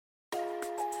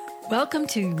Welcome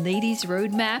to Ladies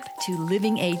Roadmap to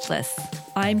Living Ageless.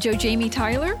 I'm Jo Jamie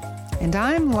Tyler. And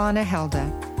I'm Lana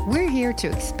Helda. We're here to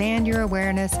expand your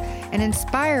awareness and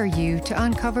inspire you to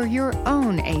uncover your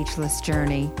own ageless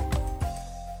journey.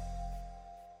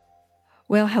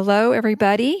 Well, hello,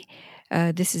 everybody.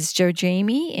 This is Jo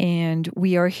Jamie, and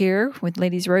we are here with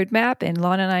Ladies Roadmap, and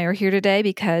Lana and I are here today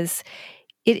because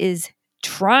it is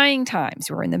trying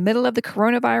times. We're in the middle of the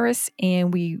coronavirus,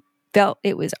 and we felt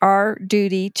it was our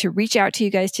duty to reach out to you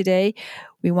guys today.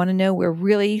 We want to know we're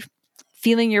really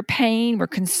feeling your pain. We're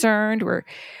concerned. We're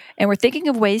thinking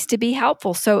of ways to be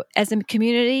helpful. So as a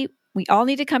community, we all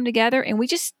need to come together, and we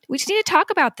just need to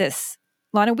talk about this.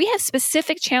 Lana, we have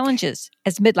specific challenges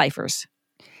as midlifers.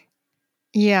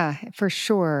 Yeah, for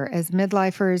sure. As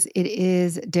midlifers, it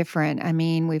is different. I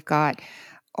mean, we've got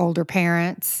older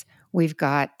parents. I've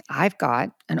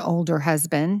got an older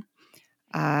husband.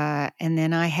 And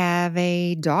then I have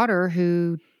a daughter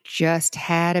who just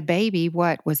had a baby.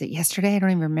 What was it, yesterday? I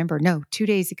don't even remember. No, 2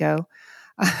 days ago.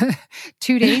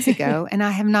 2 days ago. And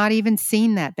I have not even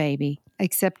seen that baby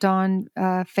except on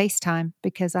FaceTime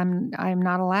because I'm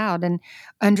not allowed, and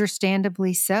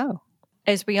understandably so.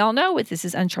 As we all know, this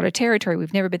is uncharted territory.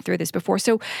 We've never been through this before.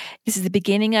 So this is the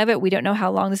beginning of it. We don't know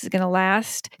how long this is going to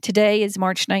last. Today is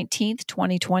March 19th,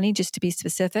 2020, just to be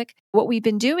specific. What we've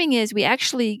been doing is we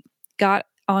actually got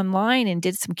online and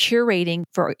did some curating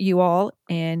for you all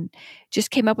and just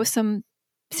came up with some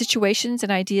situations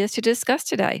and ideas to discuss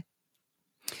today.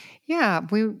 Yeah,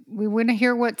 we want to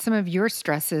hear what some of your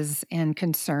stresses and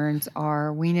concerns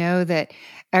are. We know that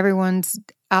everyone's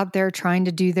out there trying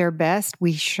to do their best.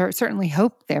 We certainly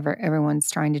hope that everyone's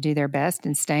trying to do their best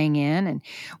and staying in. And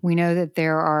we know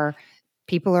that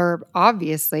people are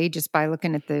obviously, just by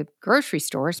looking at the grocery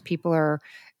stores, people are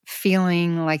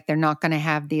feeling like they're not going to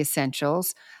have the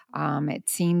essentials. It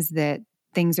seems that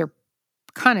things are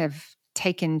kind of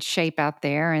taken shape out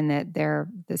there, and that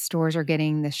the stores are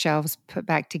getting the shelves put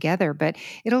back together. But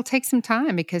it'll take some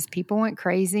time because people went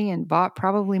crazy and bought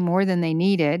probably more than they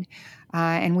needed.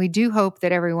 And we do hope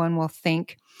that everyone will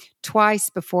think twice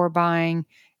before buying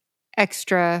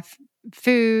extra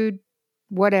food,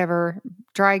 whatever,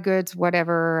 dry goods,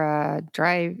 whatever,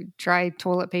 dry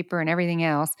toilet paper and everything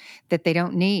else that they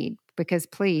don't need. Because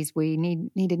please, we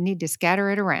need to scatter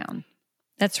it around.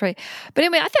 That's right. But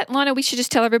anyway, I thought, Lana, we should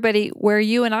just tell everybody where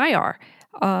you and I are.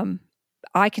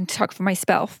 I can talk for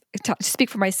myself, speak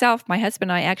for myself. My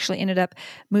husband and I actually ended up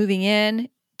moving in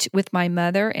with my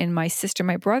mother and my sister,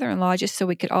 my brother-in-law, just so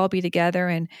we could all be together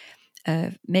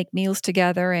and make meals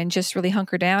together and just really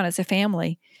hunker down as a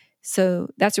family. So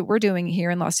that's what we're doing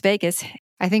here in Las Vegas.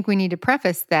 I think we need to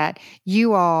preface that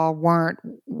you all weren't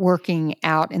working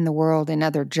out in the world in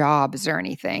other jobs or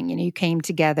anything. You came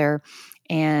together,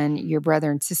 and your brother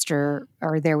and sister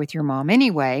are there with your mom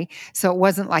anyway. So it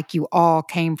wasn't like you all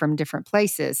came from different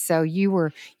places. So you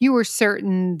were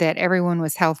certain that everyone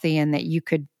was healthy and that you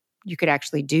could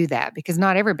actually do that, because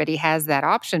not everybody has that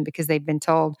option because they've been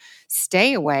told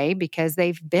stay away because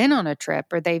they've been on a trip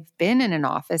or they've been in an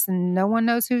office and no one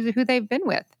knows who they've been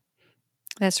with.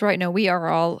 That's right. No, we are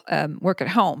all work at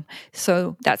home.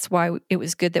 So that's why it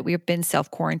was good that we've been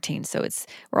self-quarantined. So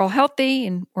we're all healthy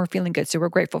and we're feeling good. So we're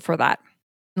grateful for that.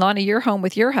 Lana, you're home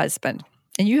with your husband,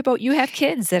 and you have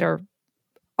kids that are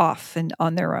off and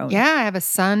on their own. Yeah, I have a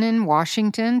son in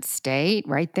Washington State,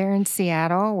 right there in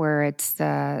Seattle, where it's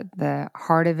the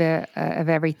heart of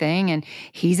everything. And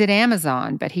he's at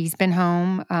Amazon, but he's been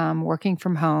home, working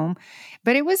from home.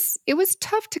 But it was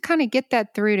tough to kind of get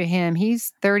that through to him.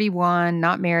 He's 31,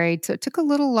 not married, so it took a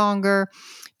little longer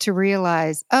to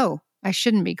realize, oh, I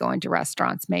shouldn't be going to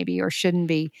restaurants maybe, or shouldn't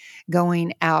be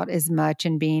going out as much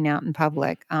and being out in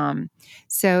public.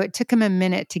 So it took him a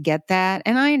minute to get that.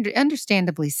 And I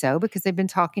understandably so, because they've been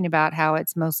talking about how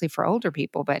it's mostly for older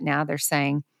people, but now they're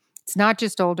saying it's not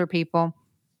just older people.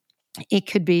 It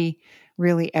could be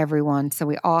really everyone. So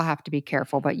we all have to be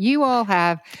careful. But you all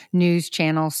have news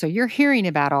channels, so you're hearing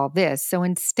about all this. So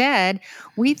instead,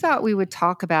 we thought we would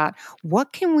talk about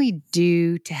what can we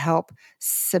do to help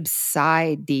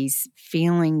subside these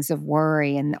feelings of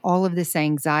worry and all of this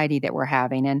anxiety that we're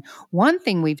having. And one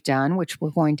thing we've done, which we're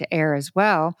going to air as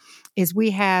well, is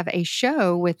we have a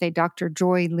show with a Dr.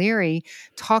 Joy Leary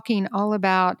talking all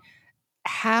about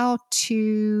how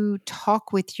to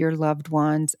talk with your loved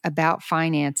ones about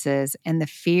finances and the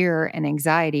fear and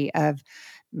anxiety of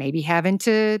maybe having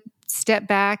to step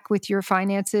back with your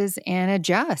finances and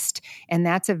adjust. And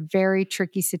that's a very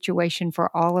tricky situation for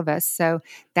all of us. So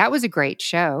that was a great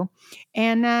show.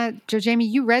 And Jo Jamie,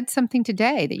 you read something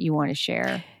today that you want to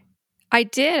share. I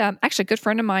did. Actually, a good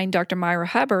friend of mine, Dr. Myra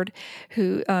Hubbard,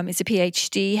 who is a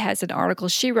PhD, has an article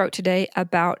she wrote today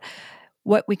about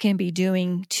what we can be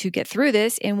doing to get through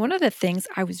this. And one of the things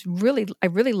I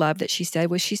really loved that she said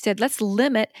was, let's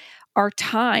limit our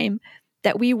time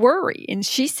that we worry. And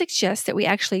she suggests that we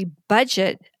actually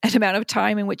budget an amount of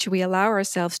time in which we allow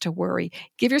ourselves to worry.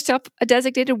 Give yourself a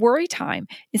designated worry time.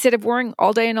 Instead of worrying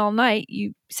all day and all night,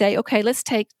 you say, okay, let's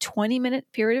take 20-minute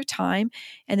period of time.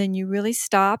 And then you really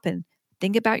stop and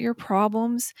think about your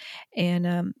problems.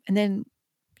 And then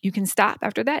you can stop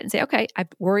after that and say, okay, I've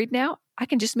worried now. I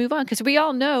can just move on. Because we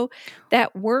all know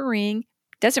that worrying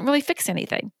doesn't really fix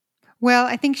anything. Well,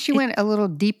 I think she went a little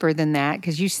deeper than that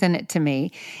because you sent it to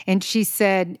me. And she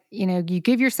said, you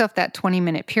give yourself that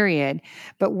 20-minute period.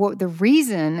 But the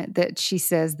reason that she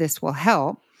says this will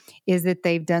help is that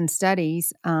they've done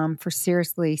studies for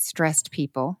seriously stressed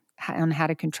people on how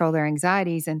to control their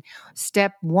anxieties. And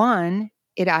step one,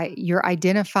 you're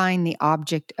identifying the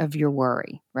object of your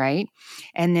worry, right?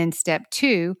 And then step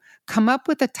two, come up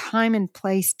with a time and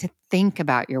place to think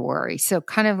about your worry. So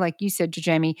kind of like you said,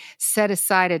 Jamie, set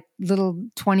aside a little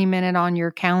 20-minute on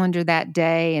your calendar that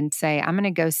day and say, I'm going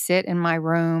to go sit in my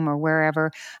room or wherever.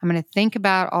 I'm going to think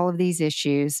about all of these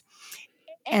issues.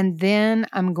 And then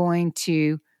I'm going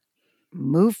to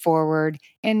move forward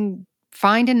and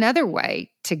find another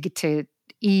way to get to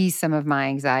ease some of my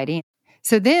anxiety.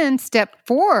 So then step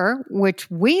 4, which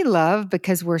we love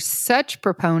because we're such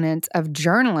proponents of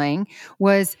journaling,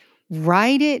 was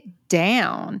write it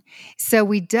down. So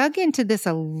we dug into this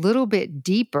a little bit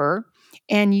deeper,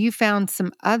 and you found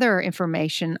some other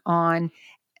information on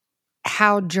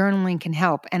how journaling can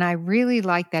help. And I really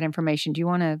like that information. Do you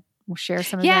want to share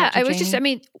some of that? I was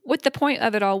what the point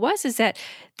of it all is that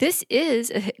this is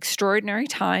an extraordinary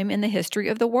time in the history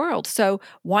of the world. So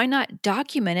why not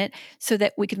document it so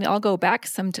that we can all go back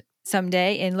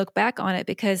someday and look back on it,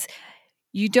 because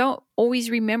you don't always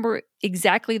remember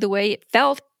exactly the way it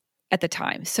felt at the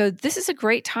time. So this is a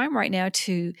great time right now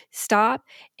to stop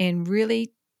and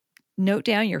really note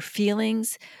down your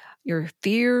feelings, your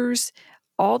fears,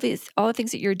 all the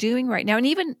things that you're doing right now. And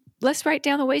even let's write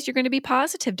down the ways you're going to be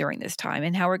positive during this time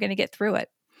and how we're going to get through it.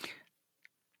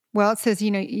 Well, it says,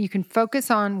 you can focus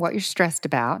on what you're stressed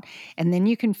about, and then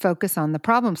you can focus on the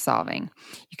problem solving.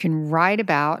 You can write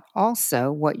about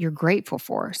also what you're grateful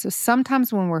for. So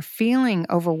sometimes when we're feeling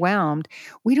overwhelmed,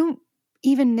 we don't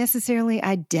even necessarily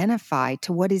identify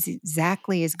to what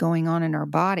exactly is going on in our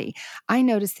body. I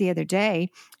noticed the other day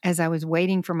as I was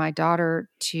waiting for my daughter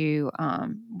to,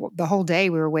 the whole day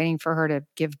we were waiting for her to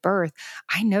give birth,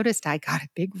 I noticed I got a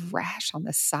big rash on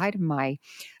the side of my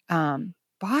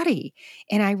body.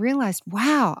 And I realized,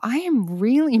 wow, I am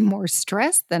really more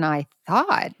stressed than I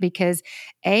thought because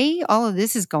all of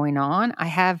this is going on. I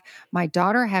have my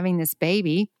daughter having this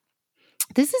baby.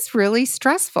 This is really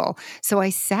stressful. So I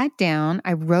sat down,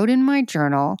 I wrote in my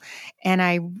journal, and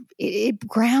it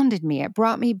grounded me. It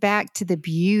brought me back to the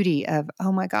beauty of,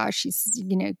 oh my gosh, she's,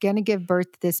 going to give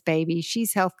birth to this baby.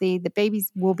 She's healthy. The baby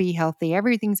will be healthy.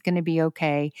 Everything's going to be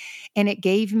okay. And it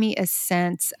gave me a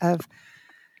sense of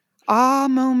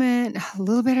moment, a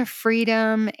little bit of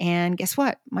freedom, and guess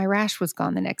what? My rash was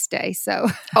gone the next day. So,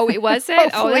 it wasn't.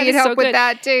 Hopefully it helped with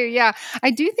that too. Yeah,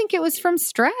 I do think it was from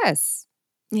stress.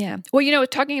 Yeah. Well,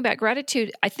 talking about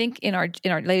gratitude, I think in our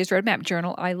latest roadmap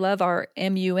journal, I love our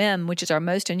MUM, which is our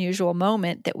most unusual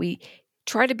moment, that we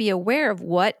try to be aware of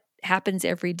what happens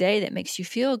every day that makes you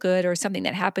feel good, or something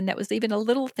that happened that was even a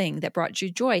little thing that brought you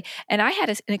joy. And I had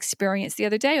an experience the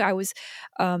other day. I was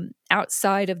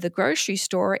outside of the grocery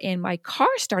store and my car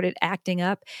started acting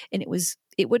up, and it was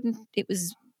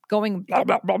going blah,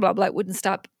 blah, blah, blah, blah. It wouldn't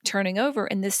stop turning over.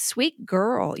 And this sweet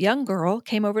young girl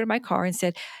came over to my car and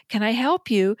said, can I help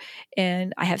you?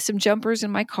 And I have some jumpers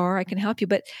in my car. I can help you.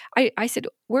 But I said,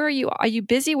 where are you? Are you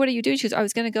busy? What are you doing? She goes, I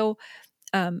was going to go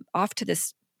off to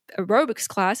this aerobics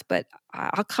class, but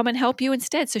I'll come and help you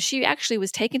instead. So she actually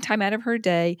was taking time out of her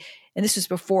day. And this was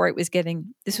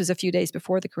this was a few days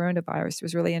before the coronavirus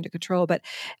was really under control,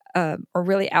 or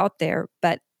really out there.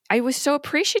 But I was so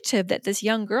appreciative that this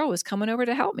young girl was coming over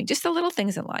to help me. Just the little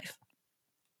things in life.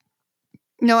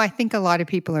 No, I think a lot of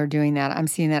people are doing that. I'm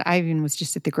seeing that. I even was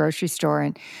just at the grocery store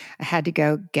and I had to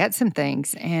go get some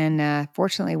things. And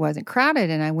fortunately, it wasn't crowded.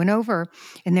 And I went over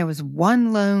and there was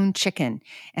one lone chicken.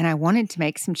 And I wanted to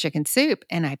make some chicken soup.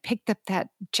 And I picked up that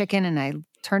chicken and I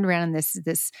turned around and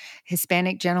this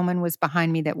Hispanic gentleman was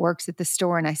behind me that works at the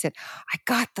store. And I said, I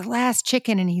got the last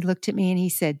chicken. And he looked at me and he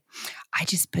said, I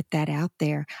just put that out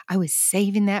there. I was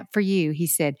saving that for you. He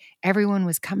said, everyone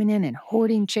was coming in and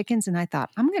hoarding chickens. And I thought,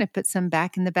 I'm going to put some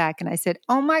back in the back. And I said,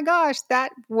 oh my gosh,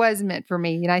 that was meant for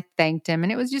me. And I thanked him.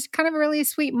 And it was just kind of a really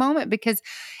sweet moment because,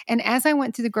 and as I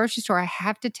went to the grocery store, I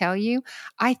have to tell you,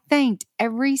 I thanked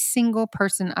every single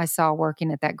person I saw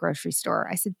working at that grocery store.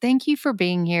 I said, thank you for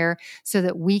being here so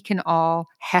that we can all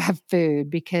have food,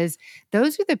 because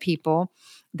those are the people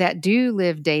that do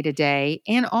live day to day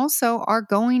and also are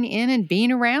going in and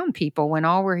being around people when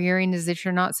all we're hearing is that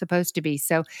you're not supposed to be.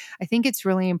 So I think it's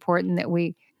really important that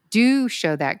we do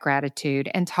show that gratitude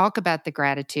and talk about the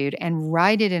gratitude and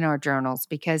write it in our journals,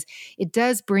 because it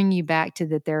does bring you back to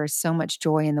that there is so much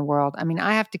joy in the world. I mean,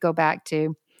 I have to go back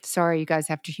to, sorry, you guys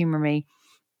have to humor me.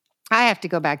 I have to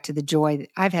go back to the joy.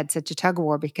 I've had such a tug of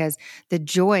war because the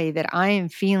joy that I am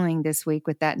feeling this week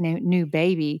with that new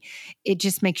baby, it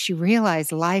just makes you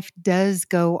realize life does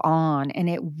go on and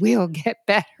it will get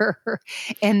better.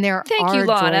 And there Thank you, are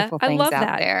Lana. joyful I things love out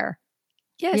that. there.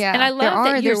 Yes, Yeah, and I love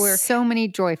that there's so many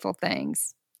joyful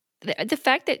things. The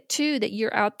fact that too that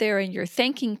you're out there and you're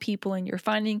thanking people and you're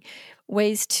finding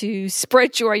ways to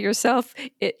spread joy yourself,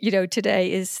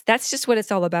 today that's just what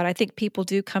it's all about. I think people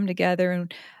do come together,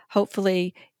 and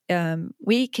hopefully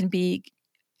we can be.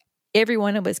 Every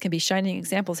one of us can be shining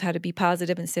examples how to be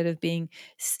positive instead of being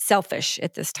selfish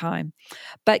at this time.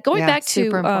 But going back to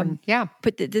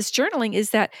this journaling is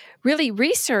that really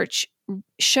research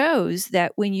shows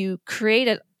that when you create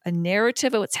a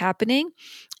narrative of what's happening,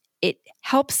 it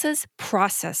helps us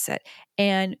process it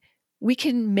and we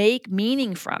can make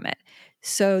meaning from it.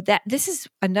 So that this is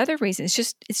another reason. It's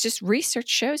just research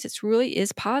shows it really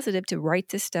is positive to write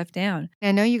this stuff down.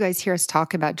 I know you guys hear us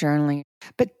talk about journaling,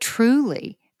 but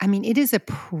truly, I mean, it is a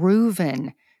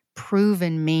proven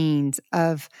means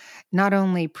of not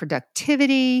only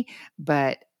productivity,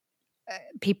 but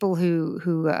people who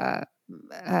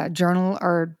journal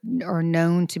are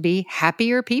known to be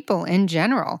happier people in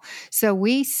general. So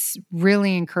we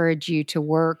really encourage you to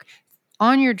work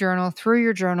on your journal, through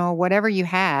your journal, whatever you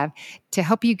have to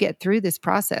help you get through this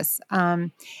process.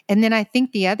 And then I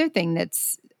think the other thing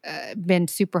that's been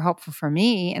super helpful for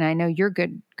me, and I know you're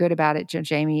good about it,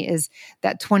 Jamie, is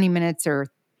that 20 minutes or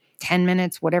 10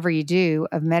 minutes, whatever you do,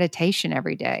 of meditation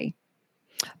every day.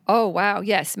 Oh, wow.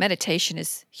 Yes, meditation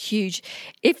is huge.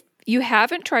 If you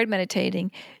haven't tried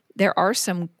meditating, there are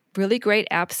some really great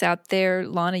apps out there.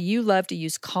 Lana, you love to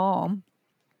use Calm.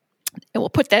 And we'll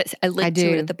put a link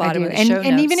to it at the bottom of the show notes.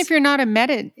 And even if you're not a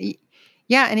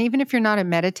even if you're not a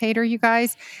meditator, you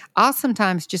guys, I'll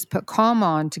sometimes just put Calm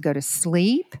on to go to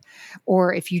sleep.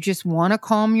 Or if you just want to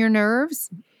calm your nerves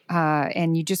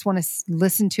and you just want to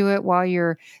listen to it while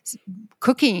you're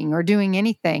cooking or doing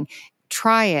anything,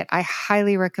 try it. I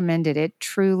highly recommend it. It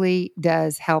truly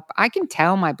does help. I can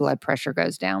tell my blood pressure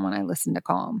goes down when I listen to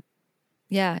Calm.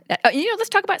 Yeah. Let's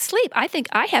talk about sleep. I think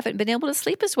I haven't been able to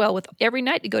sleep as well with every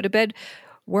night to go to bed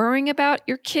worrying about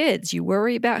your kids. You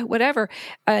worry about whatever.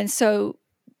 And so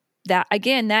that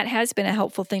has been a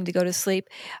helpful thing to go to sleep.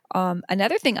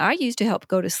 Another thing I use to help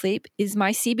go to sleep is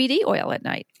my CBD oil at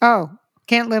night. Oh,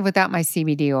 can't live without my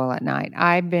CBD oil at night.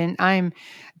 I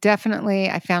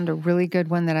found a really good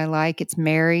one that I like. It's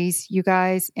Mary's, you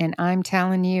guys. And I'm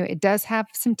telling you, it does have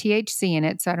some THC in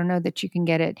it. So I don't know that you can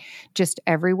get it just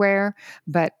everywhere.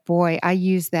 But boy, I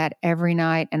use that every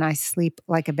night and I sleep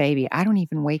like a baby. I don't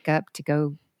even wake up to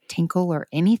go tinkle or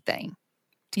anything.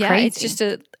 It's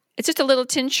crazy. It's just a little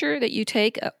tincture that you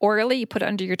take orally. You put it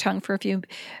under your tongue for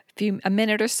a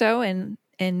minute or so, and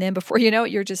then before you know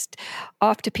it, you're just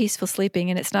off to peaceful sleeping,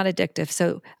 and it's not addictive.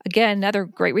 So again, another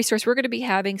great resource. We're going to be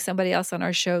having somebody else on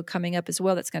our show coming up as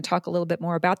well that's going to talk a little bit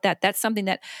more about that. That's something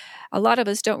that a lot of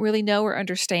us don't really know or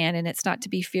understand, and it's not to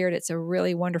be feared. It's a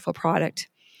really wonderful product.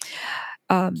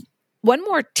 One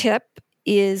more tip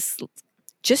is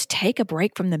just take a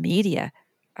break from the media.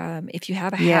 If you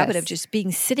have a habit of just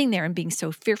sitting there and being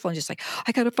so fearful and just like,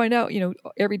 I got to find out,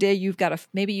 every day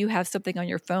maybe you have something on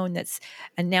your phone that's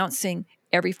announcing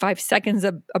every 5 seconds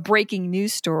a breaking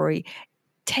news story.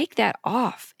 Take that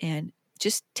off and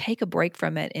just take a break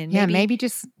from it. And maybe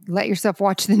just let yourself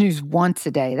watch the news once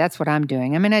a day. That's what I'm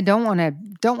doing. I mean, I don't want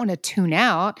to tune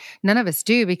out. None of us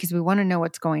do, because we want to know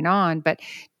what's going on, but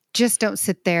just don't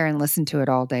sit there and listen to it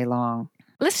all day long.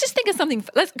 Let's just think of something.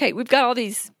 Okay, we've got all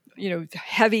these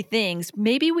heavy things.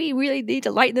 Maybe we really need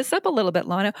to lighten this up a little bit,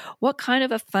 Lana. What kind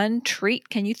of a fun treat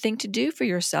can you think to do for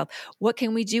yourself? What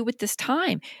can we do with this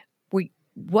time?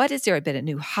 What is there? A bit of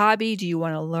new hobby? Do you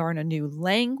want to learn a new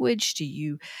language? Do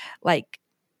you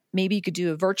maybe you could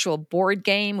do a virtual board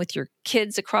game with your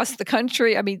kids across the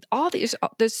country. I mean,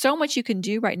 there's so much you can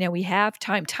do right now. We have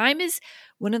time. Time is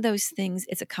one of those things.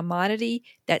 It's a commodity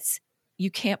you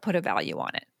can't put a value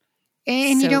on it.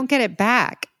 And you don't get it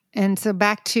back. And so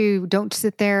back to don't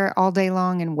sit there all day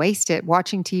long and waste it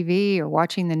watching TV or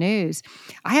watching the news.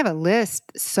 I have a list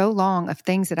so long of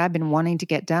things that I've been wanting to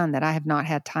get done that I have not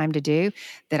had time to do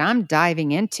that I'm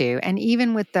diving into. And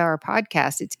even with our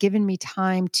podcast, it's given me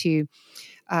time to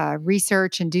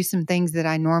research and do some things that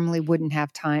I normally wouldn't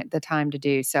have the time to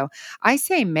do. So I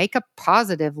say make a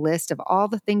positive list of all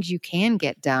the things you can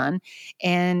get done.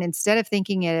 And instead of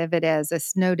thinking of it as a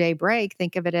snow day break,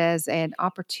 think of it as an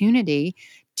opportunity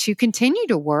to continue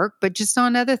to work, but just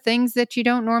on other things that you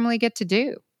don't normally get to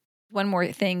do. One more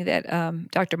thing that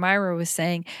Dr. Myra was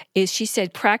saying is she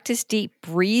said, practice deep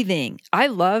breathing. I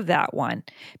love that one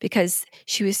because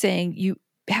she was saying you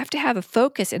have to have a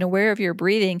focus and aware of your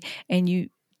breathing, and you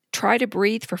try to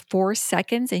breathe for 4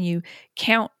 seconds and you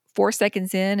count 4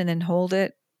 seconds in and then hold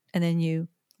it and then you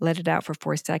let it out for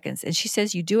 4 seconds. And she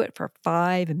says you do it for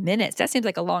 5 minutes. That seems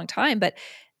like a long time, but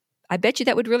I bet you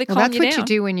that would really calm you down. That's what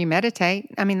you do when you meditate.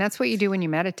 I mean, that's what you do when you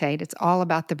meditate. It's all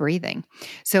about the breathing.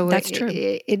 So that's true.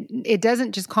 It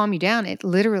doesn't just calm you down. It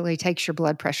literally takes your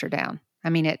blood pressure down. I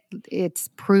mean, it's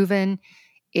proven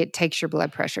it takes your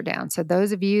blood pressure down. So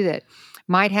those of you that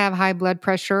might have high blood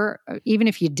pressure, even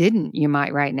if you didn't, you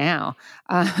might right now.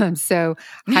 So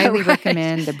highly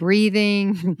recommend the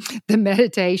breathing, the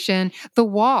meditation, the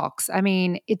walks. I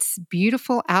mean, it's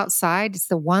beautiful outside. It's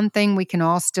the one thing we can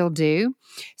all still do.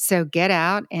 So get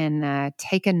out and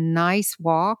take a nice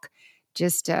walk.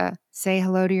 Just say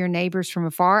hello to your neighbors from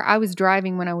afar. When I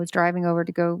was driving over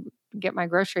to go get my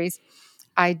groceries,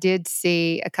 I did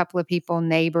see a couple of people,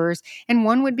 neighbors, and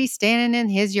one would be standing in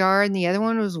his yard and the other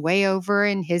one was way over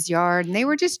in his yard, and they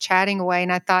were just chatting away.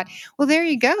 And I thought, well, there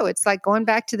you go. It's like going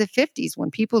back to the 50s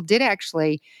when people did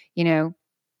actually,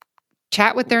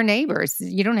 chat with their neighbors.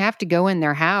 You don't have to go in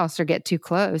their house or get too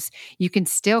close. You can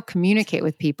still communicate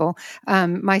with people.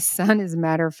 My son, as a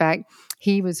matter of fact,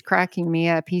 he was cracking me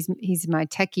up. He's my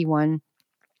techie one.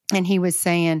 And he was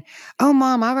saying, oh,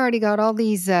 Mom, I've already got all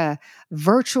these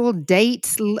virtual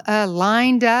dates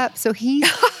lined up. So he's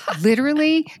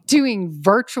literally doing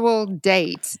virtual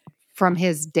dates from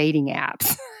his dating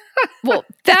apps. Well,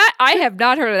 that I have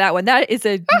not heard of that one. That is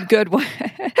a good one.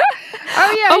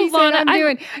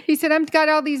 He said, I've got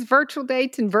all these virtual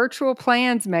dates and virtual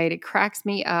plans made. It cracks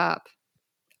me up.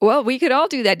 Well, we could all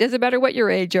do that. Doesn't matter what your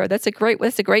age are. That's a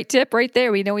great tip right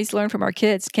there. We can always learn from our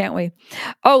kids, can't we?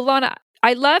 Oh, Lana,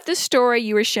 I love the story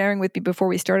you were sharing with me before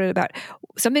we started about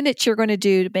something that you're going to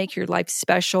do to make your life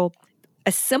special.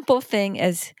 A simple thing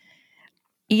as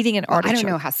eating an artichoke. I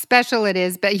don't know how special it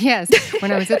is, but yes,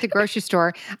 when I was at the grocery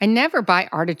store, I never buy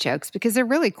artichokes because they're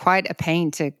really quite a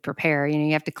pain to prepare.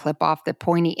 You have to clip off the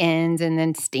pointy ends and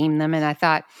then steam them. And I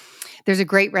thought there's a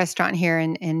great restaurant here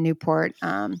in Newport,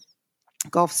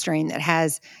 Gulfstream, that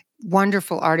has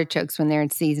wonderful artichokes when they're in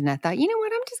season. I thought, you know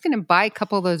what? I'm just going to buy a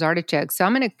couple of those artichokes. So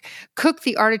I'm going to cook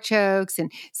the artichokes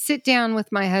and sit down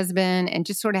with my husband and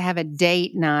just sort of have a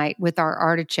date night with our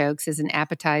artichokes as an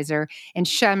appetizer. And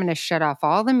I'm going to shut off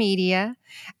all the media.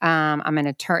 I'm going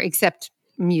to turn, except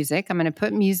music. I'm going to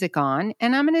put music on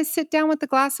and I'm going to sit down with a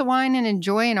glass of wine and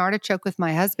enjoy an artichoke with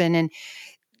my husband. And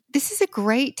this is a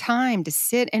great time to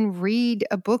sit and read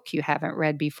a book you haven't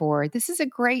read before. This is a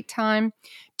great time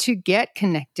to get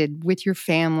connected with your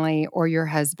family or your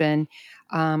husband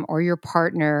or your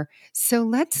partner. So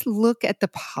let's look at the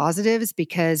positives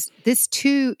because this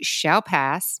too shall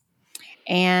pass.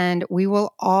 And we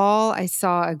will all, I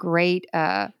saw a great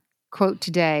quote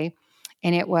today,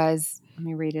 and it was, let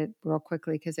me read it real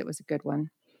quickly because it was a good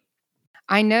one.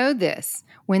 I know this,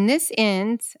 when this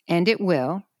ends, and it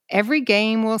will, every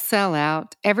game will sell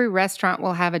out. Every restaurant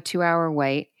will have a 2-hour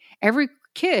wait. Every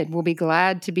kid will be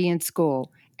glad to be in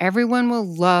school. Everyone will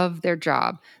love their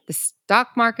job. The stock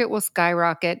market will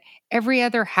skyrocket. Every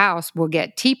other house will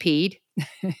get TP'd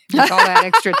with all that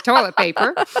extra toilet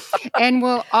paper. And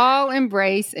we'll all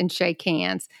embrace and shake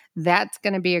hands. That's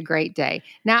going to be a great day.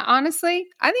 Now, honestly,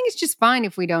 I think it's just fine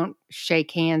if we don't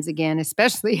shake hands again,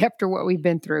 especially after what we've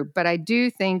been through. But I do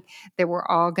think that we're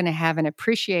all going to have an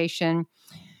appreciation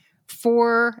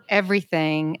for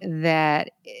everything that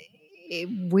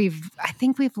I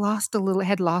think we've lost a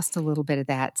little bit of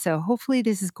that. So hopefully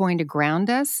this is going to ground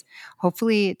us.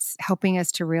 Hopefully it's helping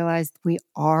us to realize we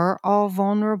are all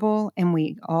vulnerable and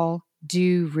we all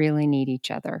do really need each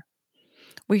other.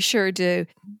 We sure do.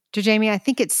 Jamie, I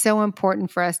think it's so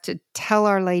important for us to tell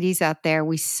our ladies out there,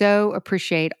 we so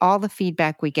appreciate all the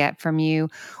feedback we get from you.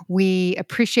 We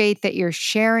appreciate that you're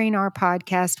sharing our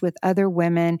podcast with other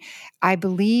women. I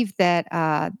believe that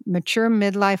mature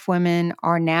midlife women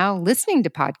are now listening to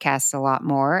podcasts a lot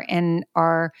more and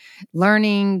are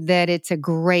learning that it's a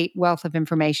great wealth of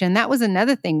information. That was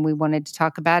another thing we wanted to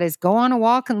talk about is go on a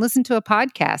walk and listen to a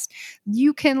podcast.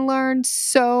 You can learn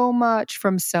so much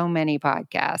from so many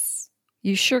podcasts.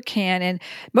 You sure can. And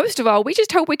most of all, we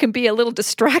just hope we can be a little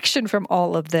distraction from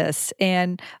all of this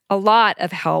and a lot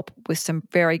of help with some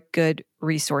very good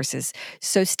resources.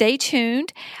 So stay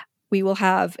tuned. We will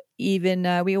have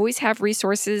we always have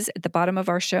resources at the bottom of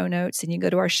our show notes, and you can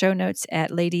go to our show notes at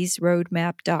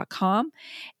ladiesroadmap.com.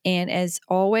 And as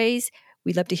always,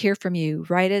 we'd love to hear from you.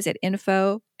 Write us at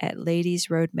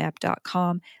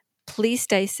info@ladiesroadmap.com. Please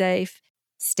stay safe.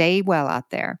 Stay well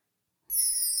out there.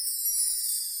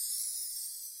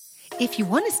 If you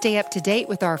want to stay up to date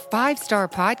with our 5-star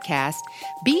podcast,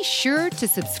 be sure to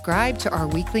subscribe to our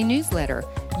weekly newsletter.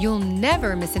 You'll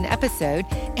never miss an episode,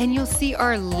 and you'll see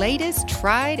our latest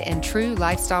tried and true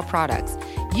lifestyle products.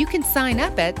 You can sign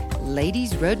up at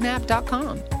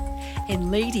ladiesroadmap.com.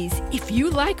 And ladies, if you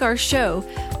like our show,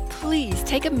 please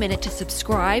take a minute to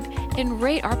subscribe and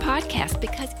rate our podcast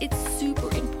because it's super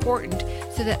important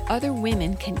so that other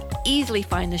women can easily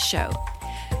find the show.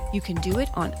 You can do it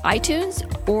on iTunes,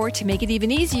 or to make it even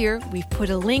easier, we've put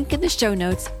a link in the show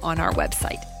notes on our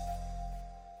website.